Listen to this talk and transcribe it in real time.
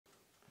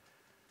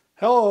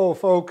Hello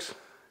folks,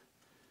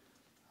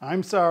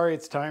 I'm sorry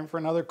it's time for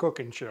another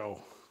cooking show.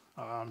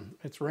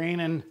 It's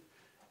raining,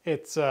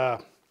 it's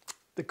the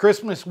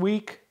Christmas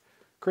week,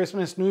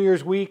 New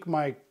Year's week.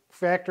 My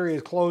factory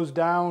is closed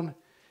down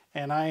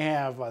and I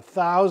have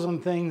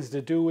 1,000 things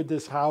to do with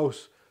this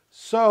house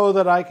so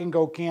that I can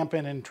go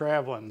camping and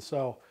traveling.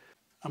 So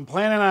I'm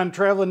planning on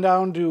traveling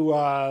down to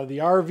the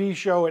RV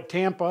show at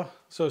Tampa,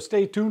 so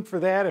stay tuned for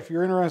that. If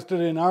you're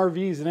interested in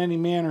RVs in any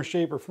manner,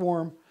 shape, or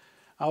form,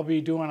 I'll be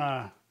doing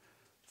a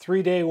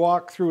 3-day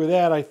walk through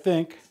that, I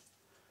think.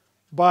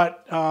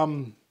 But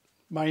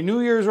my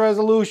New Year's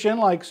resolution,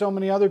 like so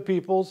many other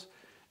people's,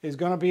 is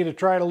going to be to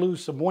try to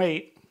lose some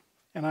weight.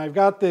 And I've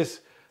got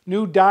this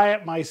new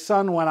diet my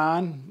son went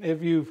on.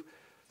 If you've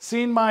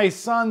seen my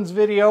son's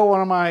video, one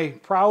of my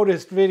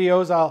proudest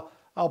videos,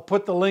 I'll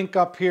put the link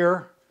up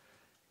here.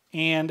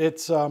 And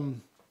it's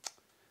him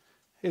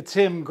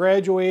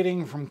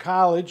graduating from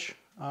college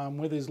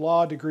with his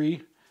law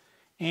degree.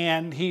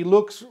 And he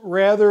looks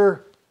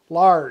rather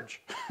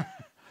large.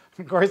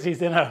 Of course,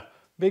 he's in a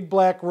big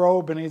black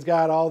robe and he's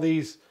got all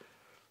these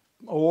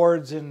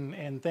awards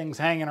and things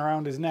hanging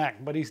around his neck,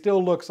 but he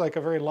still looks like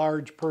a very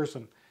large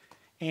person.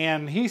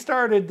 And he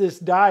started this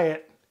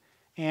diet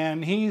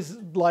and he's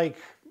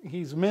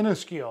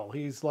minuscule.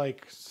 He's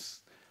like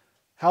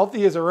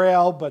healthy as a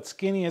rail, but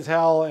skinny as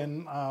hell.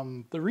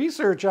 And the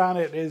research on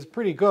it is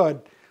pretty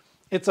good.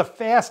 It's a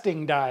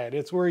fasting diet.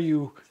 It's where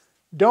you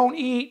don't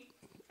eat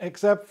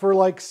except for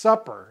like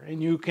supper,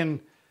 and you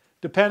can,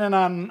 depending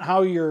on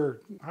how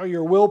your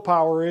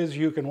willpower is,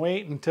 you can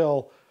wait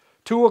until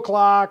 2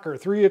 o'clock or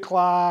 3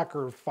 o'clock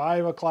or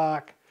 5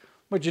 o'clock,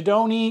 but you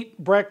don't eat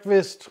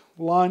breakfast,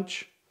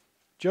 lunch,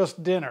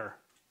 just dinner.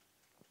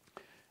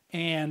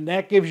 And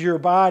that gives your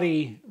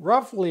body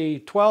roughly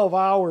 12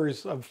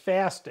 hours of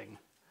fasting.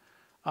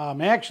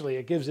 Actually,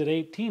 it gives it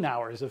 18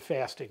 hours of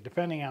fasting,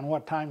 depending on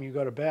what time you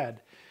go to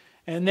bed.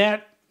 And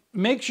that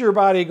makes your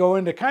body go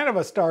into kind of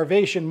a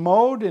starvation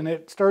mode, and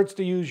it starts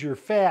to use your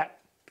fat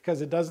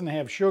because it doesn't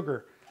have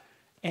sugar.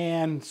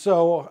 And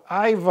so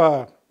I've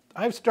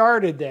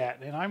started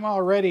that, and I'm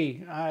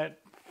already,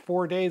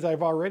 4 days,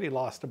 I've already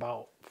lost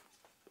about,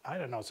 I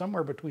don't know,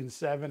 somewhere between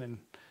 7 and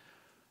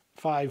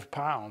 5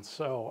 pounds.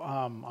 So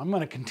I'm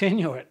going to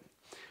continue it.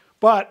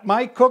 But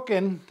my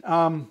cooking,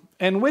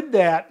 and with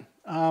that,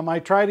 I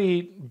try to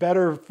eat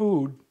better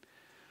food.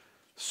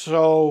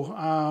 So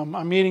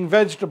I'm eating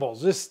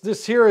vegetables.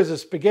 This here is a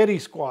spaghetti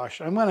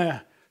squash. I'm going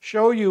to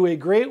show you a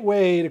great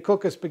way to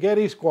cook a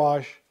spaghetti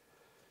squash.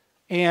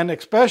 And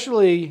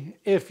especially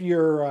if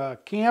you're a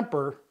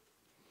camper,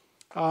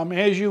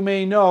 as you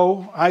may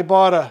know, I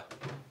bought a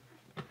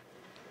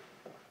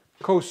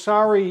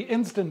Cosori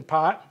Instant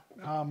Pot.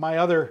 My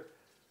other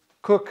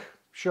cook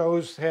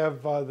shows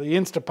have the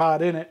Instant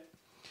Pot in it.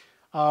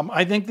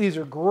 I think these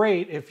are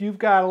great if you've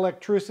got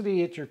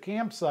electricity at your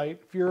campsite,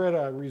 if you're at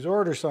a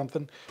resort or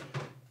something.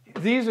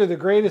 These are the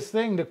greatest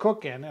thing to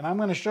cook in, and I'm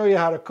going to show you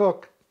how to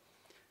cook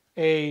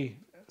a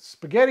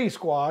spaghetti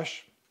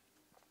squash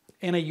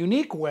in a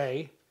unique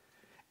way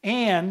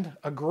and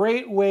a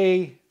great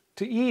way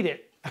to eat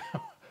it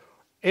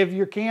if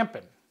you're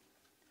camping.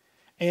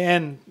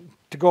 And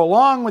to go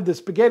along with the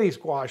spaghetti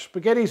squash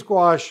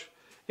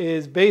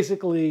is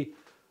basically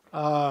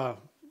a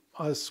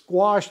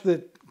squash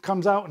that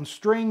comes out in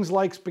strings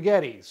like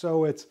spaghetti.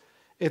 So it's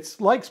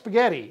like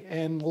spaghetti,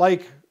 and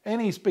like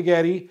any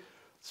spaghetti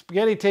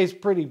tastes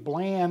pretty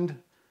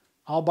bland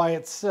all by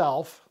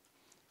itself.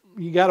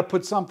 You got to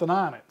put something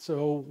on it.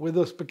 So with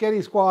a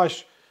spaghetti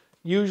squash,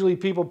 usually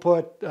people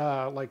put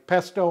like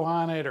pesto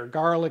on it or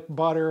garlic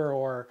butter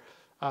or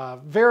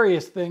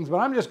various things, but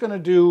I'm just going to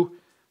do,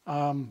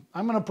 I'm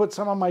going to put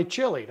some of my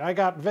chili. I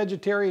got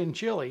vegetarian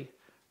chili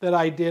that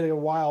I did a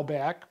while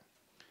back.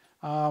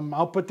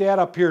 I'll put that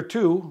up here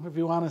too if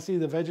you want to see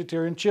the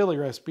vegetarian chili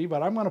recipe,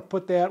 but I'm going to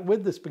put that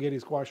with the spaghetti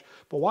squash.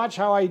 But watch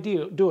how I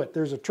do it.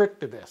 There's a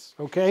trick to this,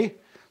 okay?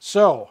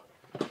 So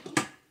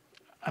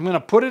I'm going to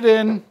put it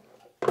in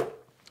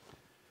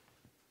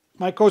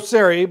my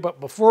Cosori, but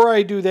before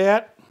I do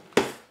that,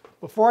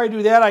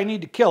 I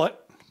need to kill it.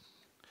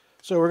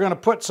 So we're going to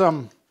put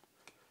some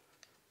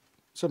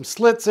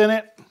slits in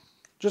it.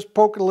 Just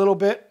poke it a little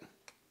bit.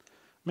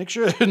 Make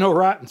sure there's no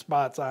rotten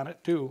spots on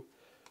it too.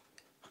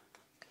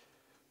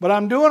 But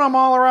I'm doing them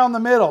all around the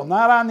middle,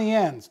 not on the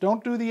ends.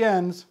 Don't do the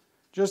ends,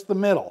 just the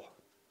middle.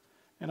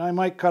 And I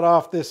might cut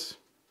off this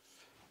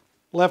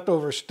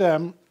leftover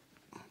stem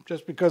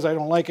just because I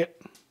don't like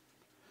it.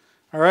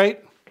 All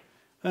right?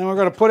 Then we're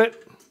going to put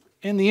it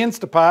in the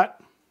Instapot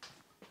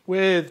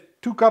with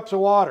 2 cups of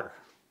water.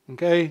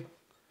 Okay?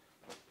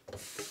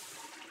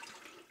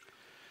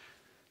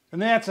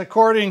 And that's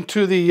according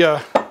to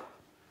the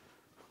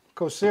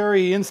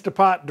Cosori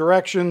Instapot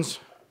directions.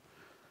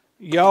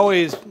 You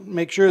always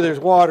make sure there's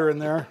water in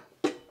there.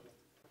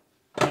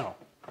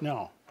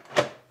 No.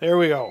 There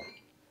we go.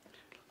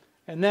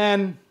 And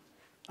then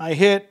I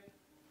hit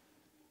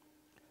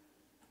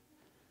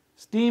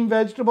steamed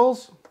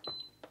vegetables.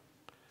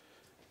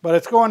 But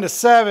it's going to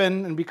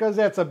 7, and because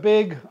that's a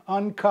big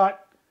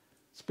uncut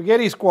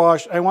spaghetti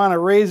squash, I want to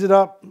raise it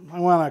up. I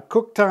want to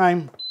cook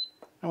time.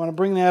 I want to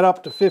bring that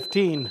up to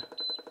 15.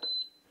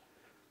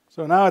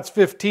 So now it's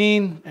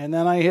 15, and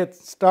then I hit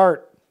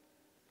start.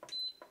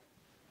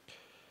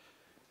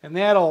 And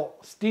that'll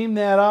steam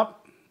that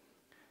up,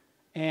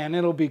 and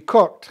it'll be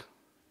cooked.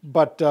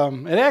 But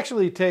it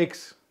actually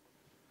takes,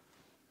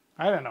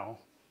 I don't know,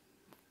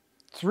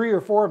 3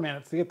 or 4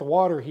 minutes to get the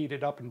water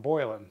heated up and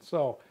boiling.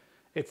 So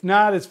it's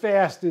not as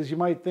fast as you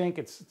might think.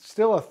 It's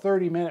still a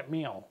 30-minute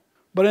meal.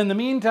 But in the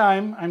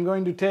meantime, I'm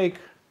going to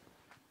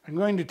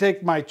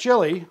take my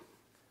chili,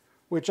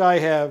 which I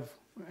have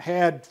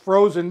had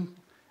frozen.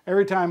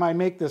 Every time I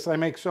make this, I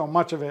make so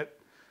much of it,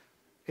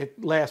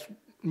 it lasts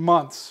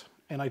months.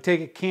 And I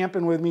take it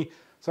camping with me.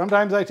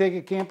 Sometimes I take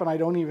it camping, I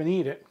don't even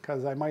eat it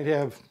because I might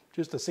have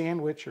just a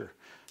sandwich.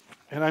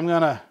 And I'm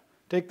going to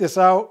take this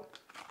out,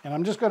 and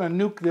I'm just going to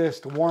nuke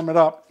this to warm it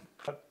up.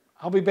 But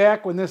I'll be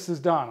back when this is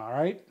done, all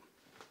right?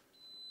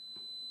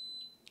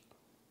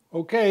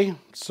 Okay,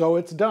 so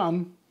it's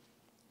done.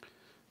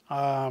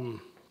 It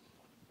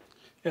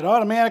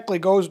automatically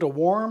goes to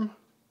warm.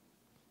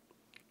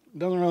 It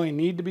doesn't really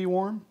need to be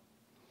warm.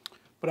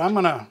 But I'm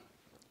going to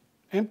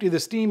empty the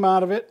steam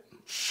out of it,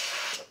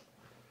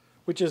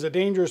 which is a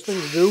dangerous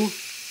thing to do.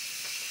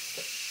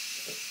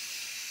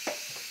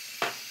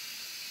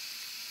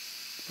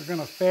 We're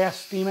going to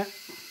fast steam it,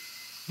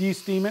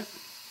 de-steam it.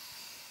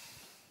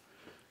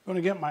 I'm going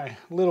to get my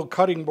little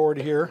cutting board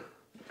here.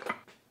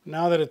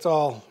 Now that it's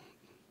all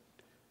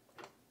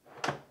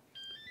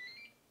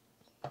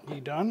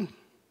done,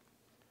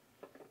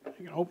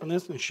 you can open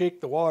this and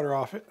shake the water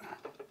off it.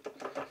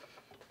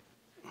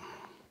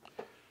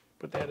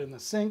 Put that in the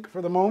sink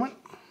for the moment.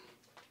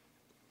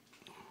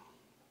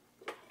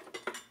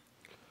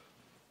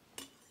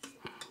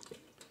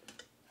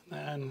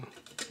 And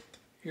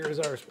here's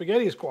our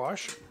spaghetti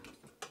squash.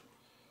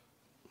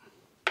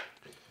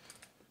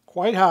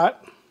 Quite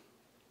hot.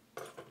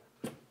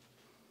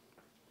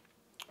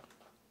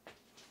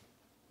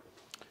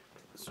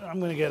 So I'm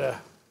going to get a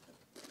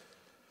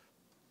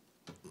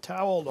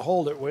towel to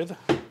hold it with.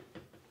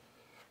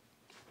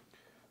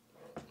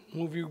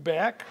 Move you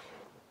back.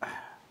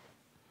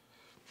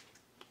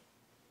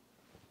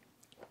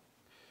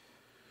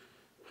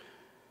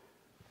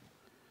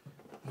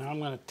 Now I'm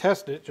going to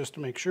test it just to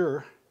make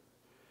sure.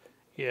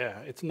 Yeah,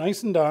 it's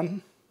nice and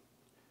done.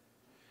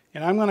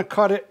 And I'm going to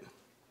cut it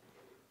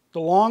the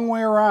long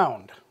way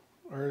around.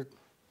 Or,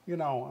 you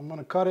know, I'm going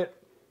to cut it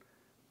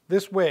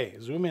this way.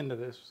 Zoom into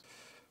this.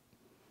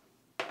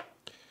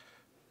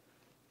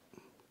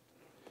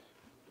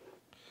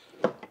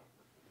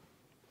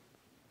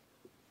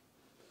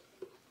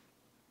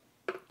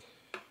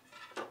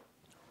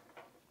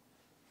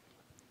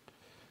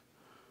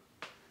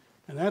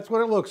 And that's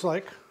what it looks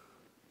like.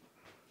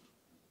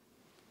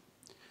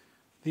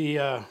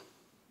 The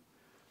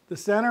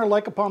center,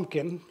 like a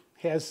pumpkin,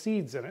 has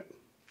seeds in it.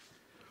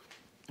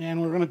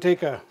 And we're going to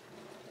take a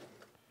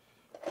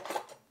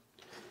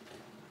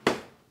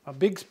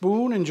big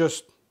spoon and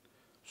just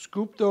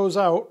scoop those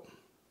out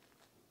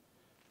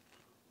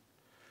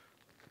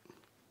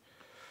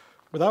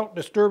without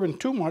disturbing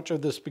too much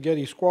of the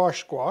spaghetti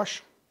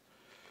squash.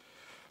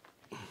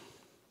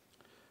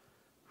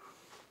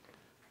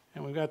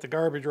 And we've got the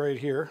garbage right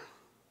here.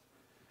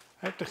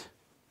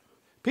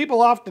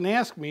 People often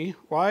ask me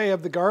why I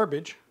have the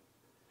garbage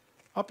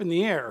up in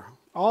the air.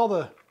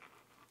 All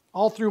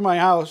through my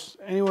house,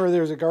 anywhere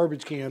there's a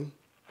garbage can,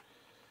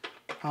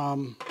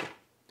 the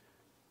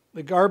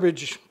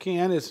garbage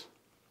can is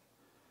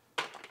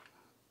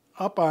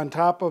up on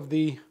top of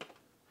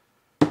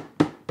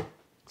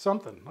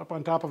up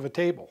on top of a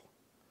table.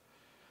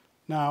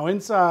 Now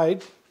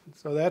inside,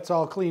 so that's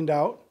all cleaned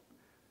out,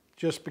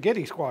 just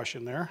spaghetti squash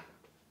in there.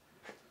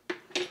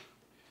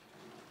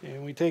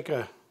 And we take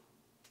I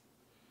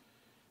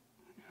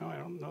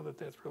don't know that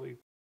that's really...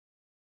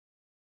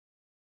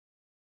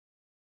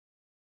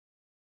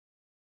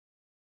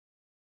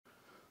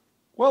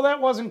 Well, that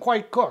wasn't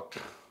quite cooked.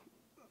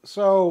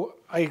 So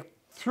I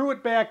threw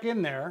it back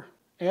in there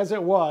as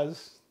it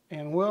was,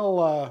 and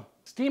we'll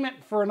steam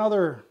it for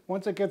another,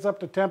 once it gets up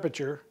to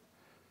temperature.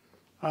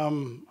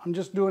 I'm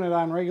just doing it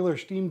on regular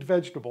steamed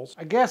vegetables.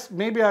 I guess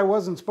maybe I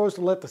wasn't supposed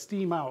to let the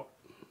steam out.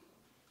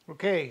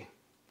 Okay,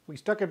 we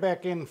stuck it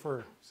back in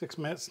for 6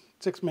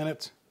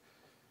 minutes,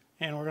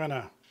 and we're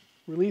gonna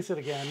release it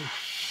again.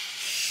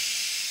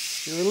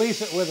 You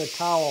release it with a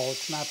towel,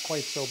 it's not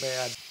quite so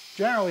bad.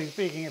 Generally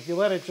speaking, if you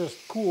let it just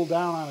cool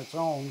down on its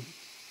own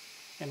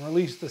and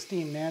release the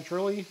steam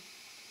naturally,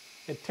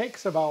 it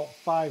takes about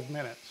 5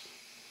 minutes.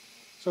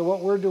 So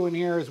what we're doing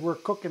here is we're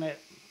cooking it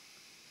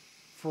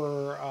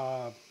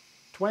for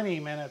 20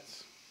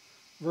 minutes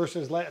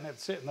versus letting it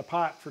sit in the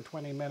pot for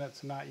 20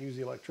 minutes and not use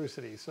the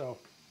electricity. So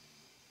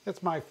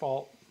that's my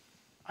fault.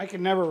 I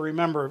can never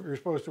remember if you're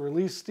supposed to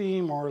release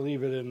steam or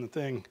leave it in the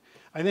thing.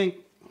 I think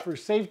for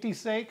safety's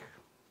sake,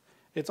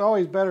 it's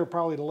always better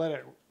probably to let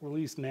it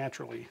release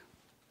naturally.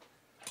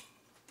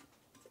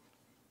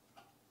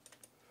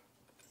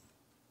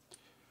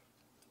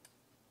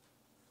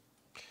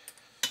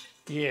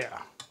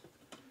 Yeah.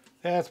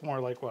 That's more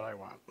like what I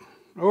want.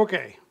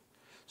 Okay,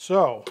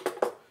 so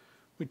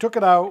we took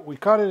it out, we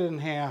cut it in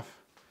half.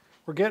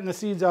 We're getting the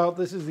seeds out.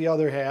 This is the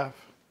other half.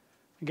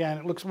 Again,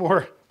 it looks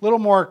a little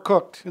more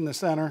cooked in the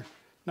center.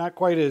 Not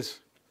quite as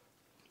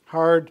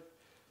hard,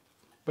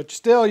 but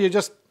still you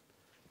just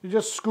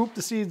scoop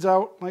the seeds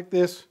out like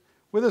this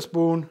with a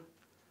spoon.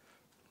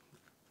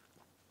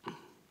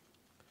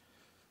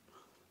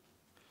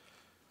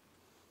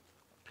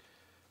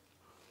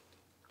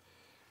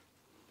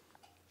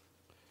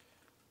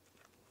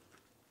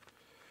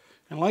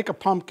 And like a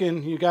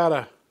pumpkin, you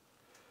gotta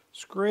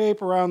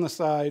scrape around the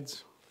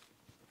sides.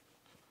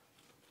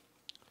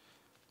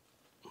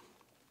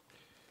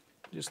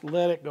 Just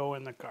let it go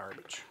in the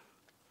garbage.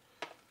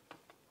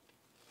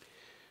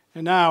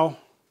 And now,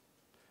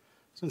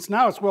 since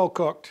now it's well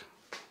cooked,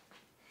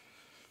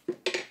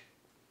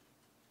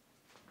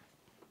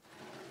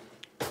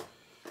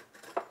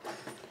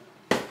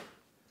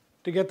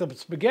 to get the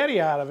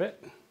spaghetti out of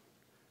it,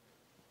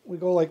 we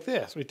go like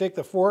this. We take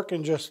the fork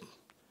and just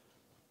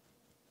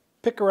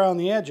pick around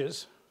the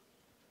edges,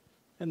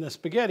 and the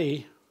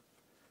spaghetti,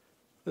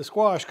 the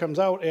squash comes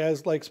out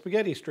as like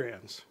spaghetti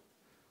strands,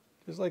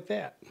 just like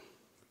that.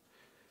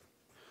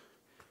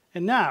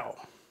 And now,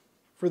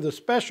 for the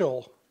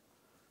special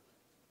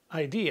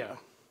idea,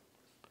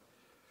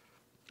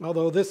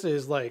 although this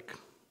is like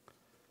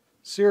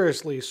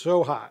seriously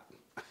so hot,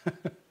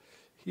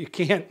 you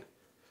can't,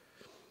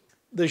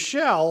 the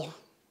shell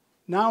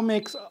now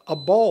makes a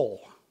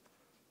bowl.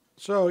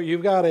 So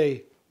you've got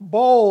a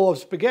bowl of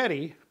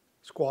spaghetti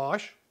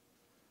squash,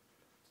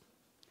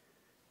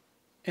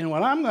 and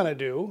what I'm going to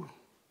do,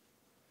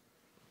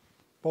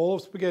 bowl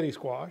of spaghetti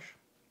squash,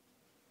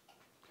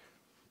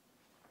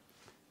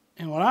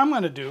 and what I'm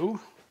going to do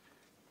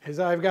is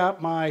I've got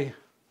my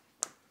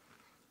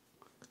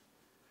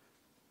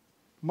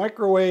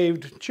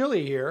microwaved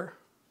chili here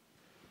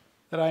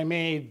that I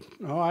made,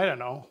 oh, I don't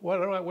know,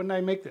 when did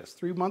I make this?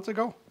 3 months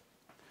ago?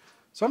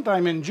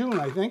 Sometime in June,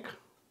 I think.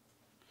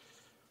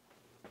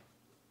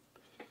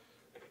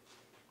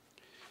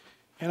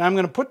 And I'm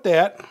going to put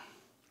that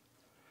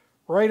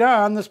right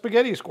on the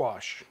spaghetti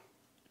squash.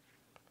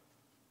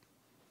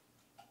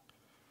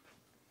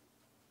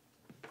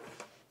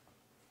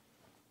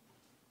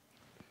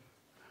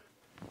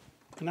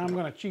 And I'm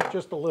going to cheat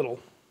just a little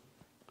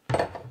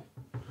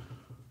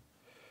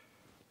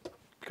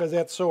because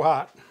that's so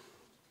hot.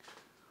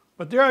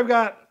 But there I've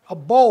got a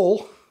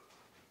bowl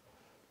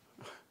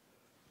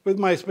with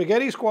my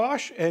spaghetti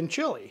squash and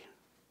chili.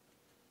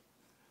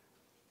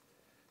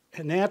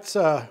 And that's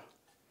a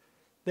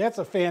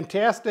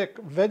fantastic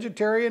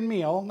vegetarian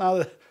meal. Now,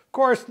 of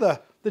course, the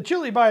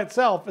chili by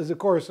itself is, of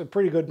course, a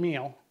pretty good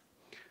meal.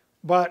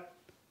 But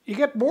you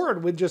get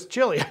bored with just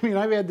chili. I mean,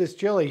 I've had this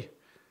chili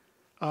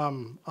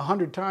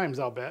 100 times,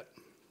 I'll bet.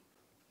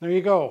 There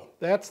you go.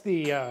 That's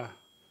the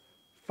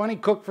funny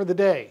cook for the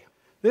day.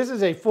 This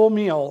is a full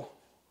meal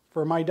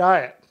for my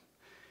diet.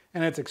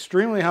 And it's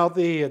extremely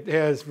healthy. It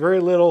has very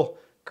little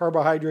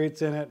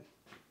carbohydrates in it.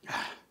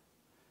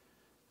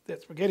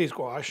 That spaghetti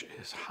squash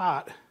is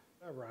hot.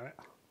 Over on it.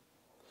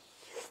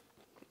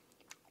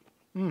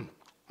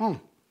 Well,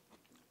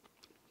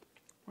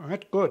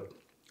 that's good.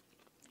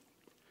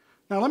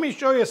 Now let me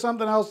show you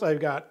something else I've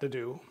got to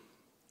do.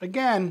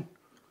 Again,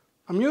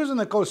 I'm using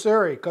the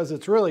Cosori because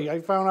it's really, I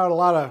found out a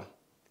lot of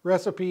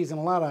recipes and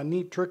a lot of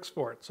neat tricks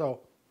for it.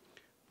 So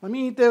let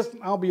me eat this,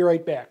 I'll be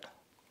right back.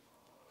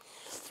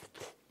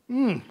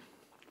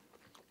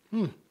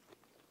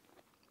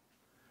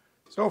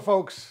 So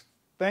folks,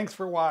 thanks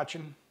for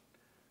watching.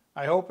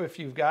 I hope if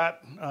you've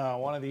got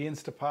one of the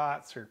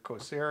Instapots or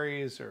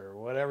Cosoris or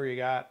whatever you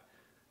got,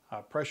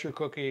 pressure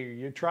cooking,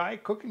 you try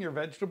cooking your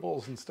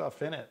vegetables and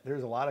stuff in it.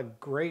 There's a lot of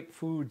great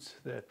foods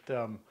that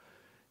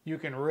you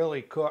can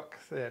really cook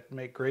that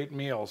make great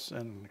meals,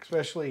 and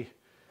especially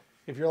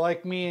if you're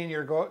like me and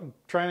you're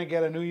trying to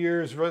get a New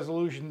Year's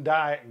resolution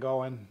diet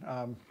going,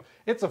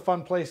 it's a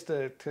fun place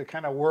to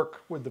kind of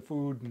work with the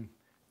food. And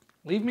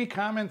leave me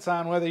comments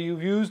on whether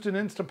you've used an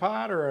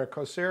Instapot or a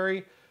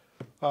Cosori.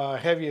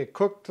 Have you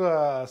cooked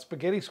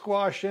spaghetti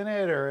squash in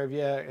it, or have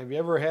you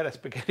ever had a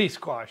spaghetti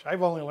squash?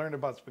 I've only learned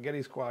about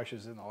spaghetti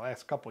squashes in the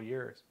last couple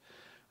years.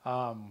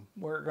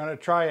 We're going to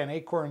try an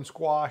acorn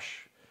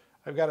squash.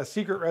 I've got a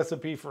secret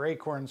recipe for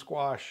acorn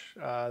squash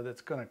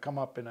that's going to come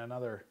up in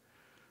another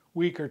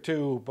week or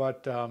two,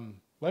 but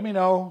let me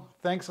know.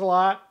 Thanks a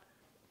lot.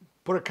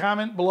 Put a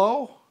comment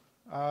below.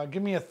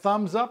 Give me a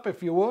thumbs up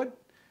if you would,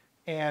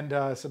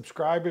 and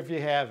subscribe if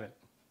you haven't.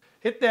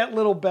 Hit that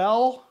little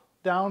bell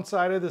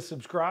downside of the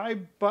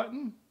subscribe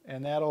button,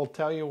 and that'll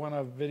tell you when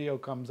a video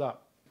comes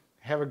up.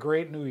 Have a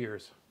great New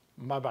Year's.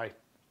 Bye-bye.